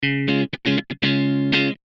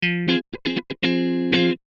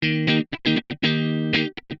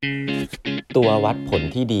ตัววัดผล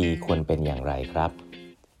ที่ดีควรเป็นอย่างไรครับ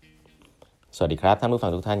สวัสดีครับท่านผู้ฟั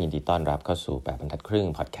งทุกท่านยินดีต้อนรับเข้าสู่8บรรทัดครึ่ง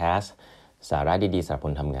พอดแคสต์สาระดีๆสำหรับค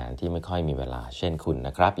นทำงานที่ไม่ค่อยมีเวลาเช่นคุณน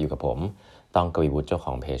ะครับอยู่กับผมต้องกวีวุฒิเจ้าข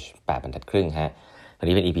องเพจ8บรรทัดครึ่งฮะวัน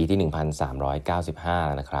นี้เป็น EP ที่1395แ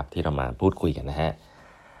ล้วนะครับที่เรามาพูดคุยกันนะฮะ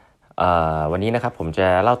วันนี้นะครับผมจะ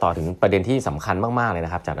เล่าต่อถึงประเด็นที่สำคัญมากๆเลยน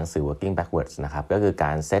ะครับจากหนังสือ Working Backwards นะครับก็คือก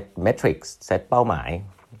าร set metrics set เป้าหมาย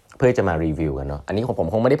เพื่อจะมารีวิวกันเนาะอันนี้ของผม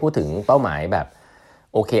คงไม่ได้พูดถึงเป้าหมายแบบ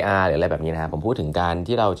OKR หรืออะไรแบบนี้นะครับผมพูดถึงการ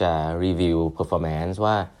ที่เราจะรีวิว performance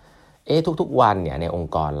ว่าทุกๆวันเนี่ยในอง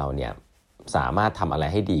ค์กรเราเนี่ยสามารถทำอะไร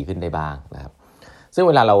ให้ดีขึ้นได้บ้างนะครับซึ่งเ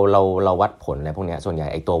วลาเราวัดผลอะไรพวกนี้ส่วนใหญ่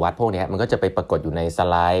ไอ้ตัววัดพวกนี้มันก็จะไปปรากฏอยู่ในส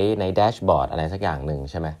ไลด์ในแดชบอร์ดอะไรสักอย่างหนึ่ง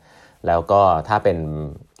ใช่ไหมแล้วก็ถ้าเป็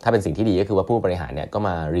นสิ่งที่ดีก็คือว่าผู้บริหารเนี่ยก็ม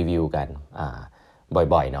ารีวิวกัน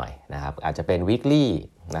บ่อยๆหน่อยนะครับอาจจะเป็น weekly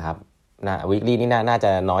นะครับweekly นี่น่าจ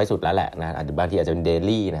ะน้อยสุดแล้วแหละนะอาจจะบางทีอาจจะเป็น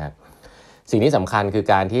daily นะครับสิ่งที่สำคัญคือ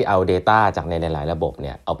การที่เอา data จากในหลายๆระบบเ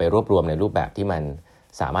นี่ยเอาไปรวบรวมในรูปแบบที่มัน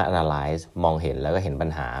สามารถ analyze มองเห็นแล้วก็เห็นปัญ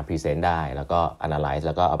หา present ได้แล้วก็ analyze แ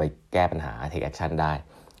ล้วก็เอาไปแก้ปัญหา take action ได้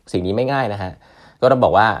สิ่งนี้ไม่ง่ายนะฮะก็ต้องบ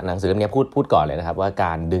อกว่าหนังสือเล่มนี้พูดก่อนเลยนะครับว่าก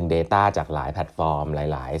ารดึง data จากหลายแพลตฟอร์ม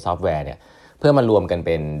หลายๆซอฟต์แวร์เนี่ยเพื่อมารวมกันเ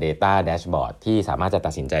ป็น data dashboard ที่สามารถจะ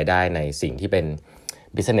ตัดสินใจได้ในสิ่งที่เป็น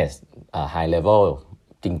business high level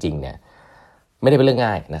จริงๆเนี่ยไม่ได้เป็นเรื่อง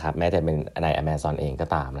ง่ายนะครับแม้แต่เป็นใน Amazon เองก็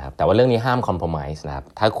ตามนะครับแต่ว่าเรื่องนี้ห้าม compromise นะครับ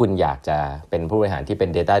ถ้าคุณอยากจะเป็นผู้บริหารที่เป็น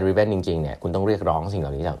data driven จริงๆเนี่ยคุณต้องเรียกร้องสิ่งเหล่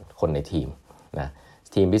านี้จากคนในทีมนะ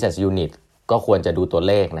ทีม business unit ก็ควรจะดูตัว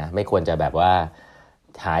เลขนะไม่ควรจะแบบว่า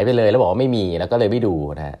หายไปเลยแล้วบอกว่าไม่มีแล้วก็เลยไม่ดู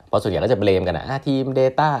นะเพราะส่วนใหญ่ก็จะเบลมกันนะทีม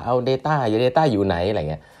data เอา data อยู่ไหนอะไร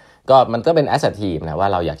เงี้ยก็มันก็เป็น as a team นะว่า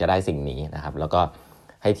เราอยากจะได้สิ่งนี้นะครับแล้วก็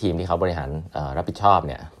ให้ทีมที่เขาบริหารรับผิดชอบ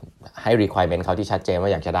เนี่ยให้ requirement เขาที่ชัดเจนว่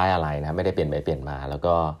าอยากจะได้อะไรนะไม่ได้เปลี่ยนไปเปลี่ยนมาแล้ว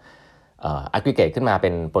ก็aggregate ขึ้นมาเป็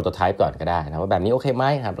น prototype ก่อนก็ได้นะว่าแบบนี้โอเคไหม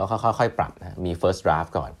ครับแล้วค่อยๆปรับนะมี first draft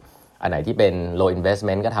ก่อนอันไหนที่เป็น low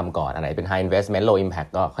investment ก็ทำก่อนอันไหนเป็น high investment low impact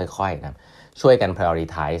ก็ค่อยๆนะช่วยกัน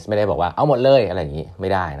prioritize ไม่ได้บอกว่าเอาหมดเลยอะไรอย่างนี้ไม่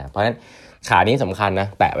ได้นะเพราะฉะนั้นขานี้สำคัญนะ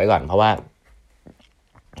แปะไว้ก่อนเพราะว่า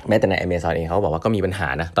แม้แต่ใน Amazon เองเขาบอกว่าก็มีปัญหา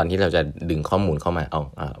นะตอนที่เราจะดึงข้อมูลเข้ามา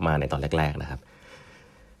มาในตอนแรกๆนะครับ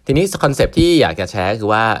ทีนี้คอนเซปต์ที่อยากจะแชร์คื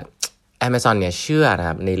อว่า Amazon เนี่ยเชื่อนะค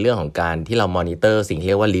รับในเรื่องของการที่เรา monitor สิ่งที่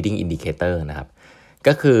เรียกว่า leading indicator นะครับ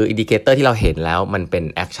ก็คือ indicator ที่เราเห็นแล้วมันเป็น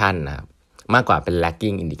action นะครับมากกว่าเป็น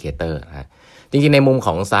lagging indicator นะจริงๆในมุมข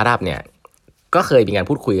อง startup เนี่ยก็เคยมีการ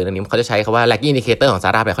พูดคุยกันเรื่องนี้เขาจะใช้คำว่า lagging indicator ของ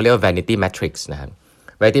startup เนี่ยเขาเรียกว่า vanity metrics นะครับ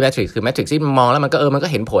vanity metrics คือ metrics ที่มองแล้วมันก็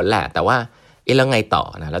เห็นผลแหละแต่ว่าแล้วไงต่อ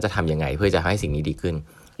นะเราจะทำยังไงเพื่อจะให้สิ่งนี้ดีขึ้น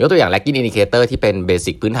ยกตัวอย่าง lagging indicator ที่เป็นเบ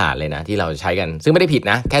สิกพื้นฐานเลยนะที่เราใช้กันซึ่งไม่ได้ผิด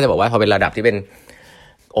นะแค่จะบอกว่าพอเป็นระดับที่เป็น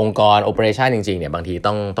องค์กร operation จริงๆเนี่ยบางที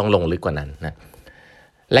ต้องลงลึกกว่านั้นนะ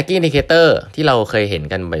lagging indicator ที่เราเคยเห็น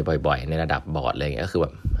กันบ่อยๆในระดับบอร์ดเลยก็คือแบ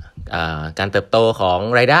บการเติบโตของ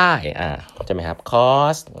รายได้ใช่ไหมครับ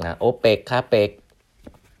cost OPEX CAPEX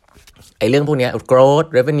ไอ้เรื่องพวกนี้ growth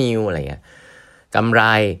revenue อะไรเงี้ยกำไร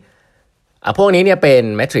พวกนี้เนี่ยเป็น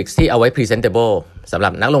metrics ที่เอาไว้ presentable สำหรั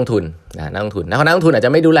บนักลงทุนนักลงทุนอาจจ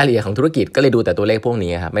ะไม่ดูรายละเอียดของธุรกิจก็เลยดูแต่ตัวเลขพวก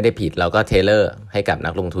นี้ครับไม่ได้ผิดเราก็ tailor ให้กับ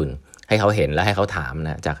นักลงทุนให้เขาเห็นและให้เขาถามน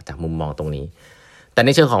ะจากมุมมองตรงนี้แต่ใน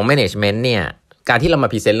เชิงของ management เนี่ยการที่เรามา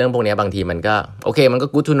present เรื่องพวกนี้บางทีมันก็โอเคมันก็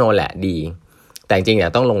good to know แหละดีแต่จริงๆเนี่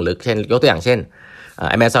ยต้องลงลึกเช่นยกตัวอย่างเช่น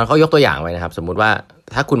Amazon เขายกตัวอย่างไว้นะครับสมมุติว่า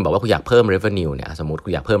ถ้าคุณบอกว่าคุณอยากเพิ่ม revenue เนี่ยสมมุติคุ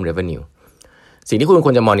ณอยากเพิ่ม revenue สิ่งที่คุณค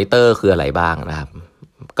วรจะ monitor คืออะไรบ้างนะครับ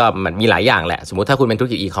ก็มันมีหลายอย่างแหละสมมุติถ้าคุณเป็นธุร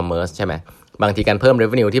กิจ e-commerce ใช่ไหมบางทีการเพิ่ม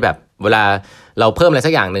revenue ที่แบบเวลาเราเพิ่มอะไร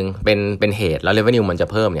สักอย่างนึงเป็นเหตุแล้ว revenue มันจะ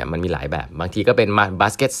เพิ่มเนี่ยมันมีหลายแบบบางทีก็เป็น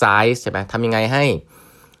basket size ใช่ไหมทำยังไงให้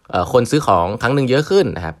คนซื้อของครั้งนึงเยอะขึ้น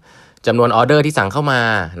นะครับจำนวนออเดอร์ที่สั่งเข้ามา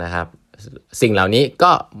นะครับสิ่งเหล่านี้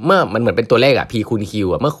ก็เมื่อมันเหมือนเป็นตัวเลขP คูณ Q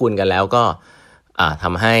เมื่อคูณกันแล้วก็ท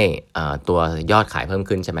ำให้ตัวยอดขายเพิ่ม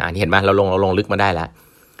ขึ้นใช่ไหมอันนี้เห็นไหมเราลงลึกมาได้แล้ว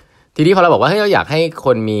ทีนี้พอเราบอกว่าเราอยากให้ค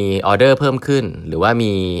นมีออเดอร์เพิ่มขึ้นหรือว่า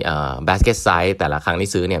มีbasket size แต่ละครั้งที่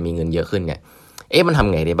ซื้อเนี่ยมีเงินเยอะขึ้นเนี่ยมันท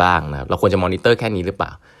ำไงได้บ้างนะครับเราควรจะมอนิเตอร์แค่นี้หรือเปล่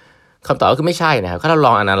าคำตอบก็คือไม่ใช่นะครับถ้าเราล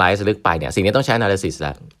อง analyze ลึกไปเนี่ยสิ่งนี้ต้องใช้ analysis แ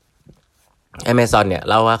ล้ว Amazon เนี่ย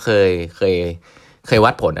เราว่าเคย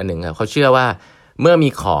วัดผลอันหนึ่งครับเขาเชื่อว่าเมื่อมี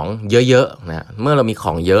ของเยอะๆนะเมื่อเรามีข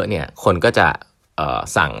องเยอะเนี่ยคนก็จะ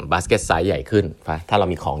สั่ง basket size ใหญ่ขึ้นถ้าเรา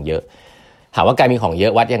มีของเยอะถามว่าการมีของเยอ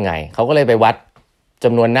ะวัดยังไงเขาก็เลยไปวัดจ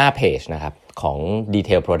ำนวนหน้าเพจนะครับของ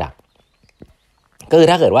detail product ก็คือ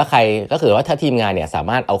ถ้าเกิดว่าถ้าทีมงานเนี่ยสา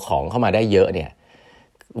มารถเอาของเข้ามาได้เยอะเนี่ย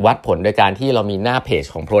วัดผลโดยการที่เรามีหน้าเพจ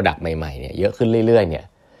ของ product ใหม่ๆเนี่ยเยอะขึ้นเรื่อยๆเนี่ย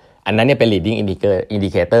อันนั้นเนี่ยเป็น leading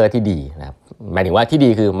indicator ที่ดีนะครับหมายถึงว่าที่ดี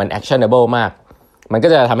คือมัน actionable มากมันก็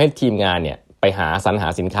จะทำให้ทีมงานเนี่ยไปสรรหา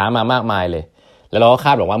สินค้ามามากมายเลย แล้วเราก็ค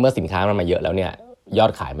าดหวังว่าเมื่อสินค้ามันมาเยอะแล้วเนี่ยยอ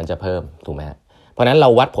ดขายมันจะเพิ่มถูกไหมเพราะนั้นเรา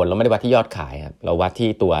วัดผลเราไม่ได้วัดที่ยอดขายครับเราวัดที่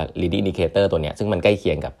ตัว leading indicator ตัวเนี้ยซึ่งมันใกล้เ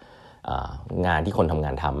คียงกับงานที่คนทำง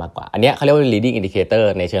านทำมากกว่าอันนี้เขาเรียกว่า leading indicator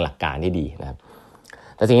ในเชิงหลักการที่ดีนะครับ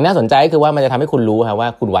แต่สิ่งที่น่าสนใจก็คือว่ามันจะทำให้คุณรู้ครับว่า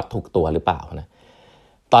คุณวัดถูกตัวหรือเปล่านะ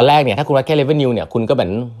ตอนแรกเนี่ยถ้าคุณวัดแค่ revenue เนี่ยคุณก็เหมือ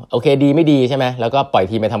นโอเคดีไม่ดีใช่ไหมแล้วก็ปล่อย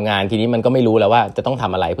ทีมไปทำงานทีนี้มันก็ไม่รู้แล้วว่าจะต้องท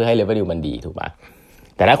ำอะไรเพื่อให้ revenue มันดีถูกไหม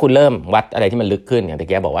แต่ถ้าคุณเริ่มวัดอะไรที่มันลึกขึ้นอย่างที่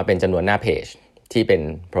แกบอกว่าเป็นจำนวนหน้าเพจที่เป็น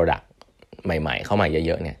product ใหม่ๆเข้ามาเ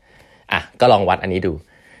ยอะๆเนี่ยก็ลองวัดอันนี้ดู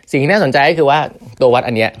สิ่งที่น่าสนใจก็คือว่าตัววัด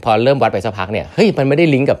อันเนี้ยพอเริ่มวัดไปสักพักเนี่ยเฮ้ยมันไม่ได้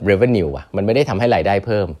ลิงก์กับ revenue ว่ะมันไม่ได้ทำให้รายได้เ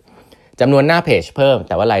พิ่มจำนวนหน้าเพจเพิ่มแ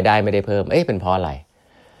ต่ว่ารายได้ไม่ได้เพิ่มเป็นเพราะอะไร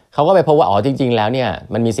เขาก็ไปพบว่าจริงๆแล้วเนี่ย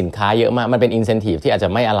มันมีสินค้าเยอะมากมันเป็น incentive ที่อาจจะ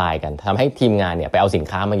ไม่alignกันทำให้ทีมงานเนี่ยไปเอาสิน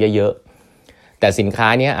ค้ามาเยอะๆแต่สินค้า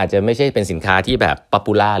เนี้ยอาจจะไม่ใช่เป็นสินค้าที่แบบ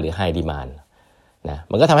popular หรือ high demand นะ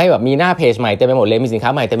มันก็ทำให้แบบมีหน้าเพจใหม่เต็มไปหมดเลยมีสินค้า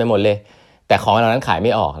ใหม่เต็มไปหมดเลยแต่ของเหล่านั้นขายไ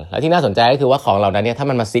ม่ออกแล้วที่น่าสนใจก็คือว่าของเหล่านั้นเนี่ยถ้า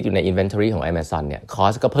มันมาซิทอยู่ใน inventory ของ Amazon เนี่ยคอ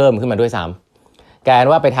สก็เพิ่มขึ้นมาด้วยซ้ำกลายเป็น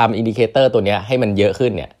ว่าไปทำ indicator ตัวเนี้ยให้มันเยอะขึ้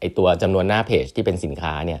นเนี่ยไอตัวจำนวนหน้าเพจที่เป็นสินค้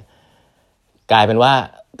าเนี่ยกลายเป็นว่า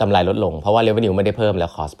กำไรลดลงเพราะว่า revenue ไม่ได้เพิ่มแล้ว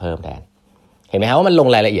คอสเพิ่มแทนเห็นไหมครับว่ามันลง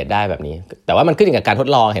รายละเอียดได้แบบนี้แต่ว่ามันขึ้นอยู่กับการทด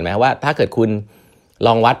ลองเห็นไหมว่าถ้าเกิดคุณล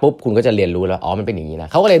องวัดปุ๊บคุณก็จะเรียนรู้แล้วมันเป็นอย่างนี้นะ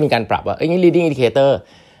เขาก็เลยมีการปรับว่างี้ leading indicator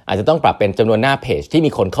อาจจะต้องปรับเป็นจำนวนหน้าเพจที่มี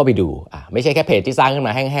คนเข้าไปดูไม่ใช่แค่เพจที่สร้างขึ้นม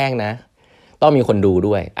าแห้งๆนะต้องมีคนดู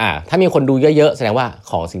ด้วยถ้ามีคนดูเยอะๆแสดงว่า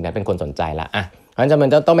ของสิ่งนั้นเป็นคนสนใจละเพราะฉะนั้นมัน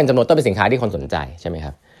ต้องเป็นจำนวนต้องเป็นสินค้าที่คนสนใจใช่ไหมค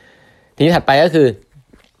รับทีนี้ถัดไปก็คือ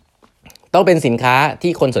ต้องเป็นสินค้า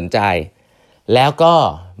ที่คนสนใจแล้วก็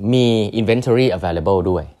มี inventory available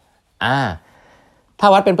ด้วยถ้า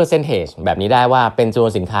วัดเป็น percentage แบบนี้ได้ว่าเป็นจำนว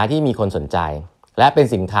นสินค้าที่มีคนสนใจและเป็น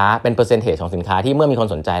สินค้าเป็น percentage ของสินค้าที่เมื่อมีคน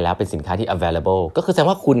สนใจแล้วเป็นสินค้าที่ available ก็คือแสดง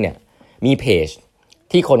ว่าคุณเนี่ยมีเพจ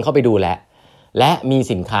ที่คนเข้าไปดูและมี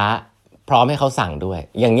สินค้าพร้อมให้เขาสั่งด้วย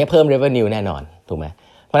อย่างนี้เพิ่ม revenue แน่นอนถูกไหม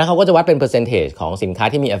เพราะฉะนั้นเขาก็จะวัดเป็น percentage ของสินค้า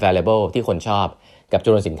ที่มี available ที่คนชอบกับจ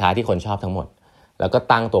ำนวนสินค้าที่คนชอบทั้งหมดแล้วก็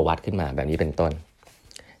ตั้งตัววัดขึ้นมาแบบนี้เป็นต้น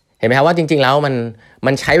เห็นไหมครับว่าจริงๆแล้ว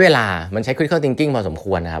มันใช้เวลามันใช้ critical thinking พอสมค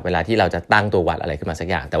วรนะครับเวลาที่เราจะตั้งตัววัดอะไรขึ้นมาสัก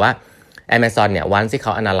อย่างแต่ว่า Amazon เนี่ยวันที่เข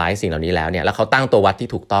า analyze สิ่งเหล่านี้แล้วเนี่ยแล้วเขาตั้งตัววัดที่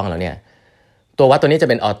ถูกต้องแล้วเนี่ยตัววัดตัวนี้จะ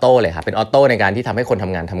เป็นออโต้เลยครับเป็นออโต้ในการที่ทำให้คนท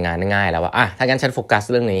ำงานง่ายแล้วว่าถ้างั้นฉันโฟกัส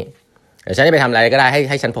เรื่องนี้เดี๋ยวฉันจะไปทำอะไรก็ได้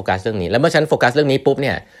ให้ฉันโฟกัสเรื่องนี้แล้วเมื่อฉันโฟกัสเรื่องนี้ปุ๊บเ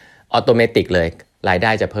นี่ยออโตเมติกเลยรายไ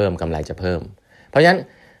ด้จะเพิ่มกำไรจะเพิ่มเพราะฉะนั้น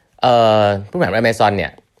ผู้บริหาร Amazon เนี่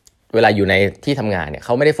ยเวลาอยู่ในที่ทำงานเนี่ยเข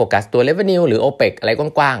าไม่ได้โฟกัสตัว revenue หรือ OPEX อะไรก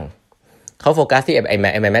ว้างๆเขาโฟกัสที่ไอ้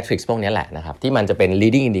metric พวกนี้แหละนะครับที่มันจะเป็น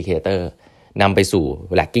leading indicator นำไปสู่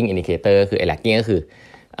lagging indicator คือไอ้ lagging ก็คือ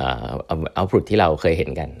output ที่เราเคยเห็น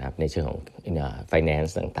กันนะครับในเชิงของ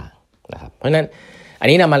finance ต่างๆนะครับเพราะฉะนั้นอัน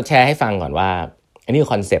นี้นำมาแชร์ให้ฟังก่อนว่าอันนี้คื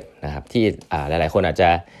อคอนเซปต์นะครับที่หลายๆคนอาจจะ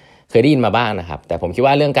เคยได้ยินมาบ้างนะครับแต่ผมคิด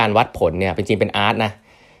ว่าเรื่องการวัดผลเนี่ยเป็นจริงเป็นอาร์ตนะ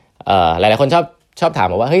หลายๆคนชอบถาม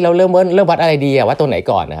ว่าเฮ้ยเราเริ่มวัดอะไรดีวัดตัวไหน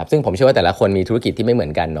ก่อนนะครับซึ่งผมเชื่อว่าแต่ละคนมีธุรกิจที่ไม่เหมือ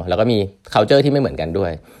นกันเนาะแล้วก็มี culture ที่ไม่เหมือนกันด้ว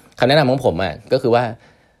ยคำแนะนำของผมก็คือว่า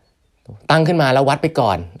ตั้งขึ้นมาแล้ววัดไปก่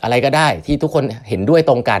อนอะไรก็ได้ที่ทุกคนเห็นด้วย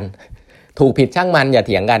ตรงกันถูกผิดช่างมันอย่าเ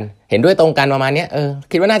ถียงกันเห็นด้วยตรงกันประมาณนี้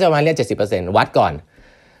คิดว่าน่าจะประมาณ70%วัดก่อน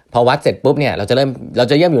พอวัดเสร็จปุ๊บเนี่ยเราจะเริ่ม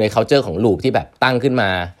อยู่ใน culture ของลูปที่แบบตั้งขึ้นมา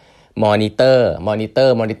มอนิเตอ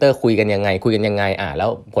ร์คุยกันยังไงแล้ว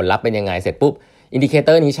ผลลัพธ์เป็นยังไงเสร็จปุ๊บอินดิเคเต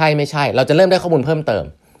อร์นี้ใช่ไม่ใช่เราจะเริ่มได้ข้อมูลเพิ่มเติม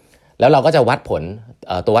แล้วเราก็จะวัดผล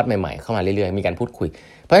ตัววัดใหม่ๆเข้ามาเรื่อยๆมีการพูดคุย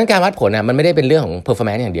เพราะฉะนั้นการวัดผลมันไม่ได้เป็นเรื่องของ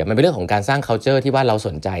performance อย่างเดียวมันเป็นเรื่องของการสร้าง culture ที่ว่าเราส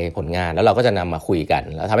นใจผลงานแล้วเราก็จะนำมาคุยกัน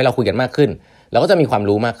แล้วทำให้เราคุยกันมากขึ้นเราก็จะมีความ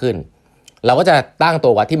รู้มากขึ้นเราก็จะตั้งตั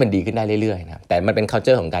ววัดที่มันดีขึ้นได้เรื่อยๆนะแต่มันเป็น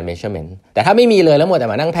culture ของการ measurement แต่ถ้าไม่มีเลยแล้วหมดแต่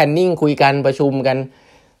มานั่ง planning คุยกันประชุมกัน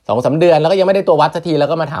 2-3 เดือนแล้วก็ยังไม่ได้ตัววัดสักทีแล้ว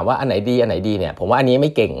ก็มาถามว่าอันไหนดีเนี่ยผมว่าอันนี้ไ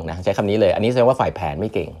ม่เก่งนะใช้คำนี้เลยอันนี้แสดงว่าฝ่ายแผนไม่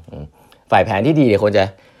เก่งฝ่ายแผนที่ดีเดี๋ยวควรจะ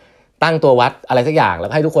ตั้งตัววัดอะไรสักอย่างแล้ว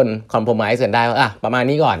ให้ทุกคน compromise กันได้ว่าประมาณ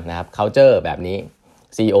นี้ก่อนนะครับ culture แบบนี้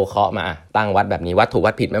CEO เคาะมาตั้งวัดแบบนี้วัดถูก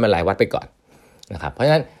วัดผิดไม่เป็นไรวัดไปก่อนนะครับเพราะฉ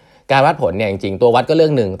ะนั้นการวัดผลเนี่ยจริงๆตัววัดก็เรื่อ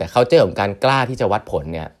งนึงแต่ culture ของการกล้าที่จะวัดผล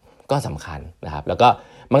เนี่ยก็สำคัญนะครับแล้วก็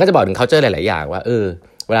มันก็จะบอกถึง culture หลายๆอย่างว่า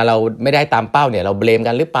เวลาเราไม่ได้ตามเป้าเนี่ยเราเบลม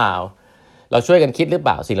กันหรือเปล่าเราช่วยกันคิดหรือเป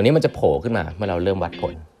ล่าสิ่งเหล่านี้มันจะโผล่ขึ้นมาเมื่อเราเริ่มวัดผ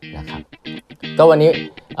ลนะครับก็วันนี้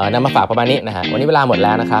นำมาฝากประมาณนี้นะฮะวันนี้เวลาหมดแ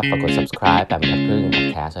ล้วนะครับฝากกด subscribe แบบทัดครึ่ง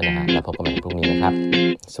podcast ด้วยนะฮะแล้วพบกันใหม่พรุ่งนี้นะครับ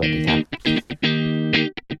สวัสดีครับ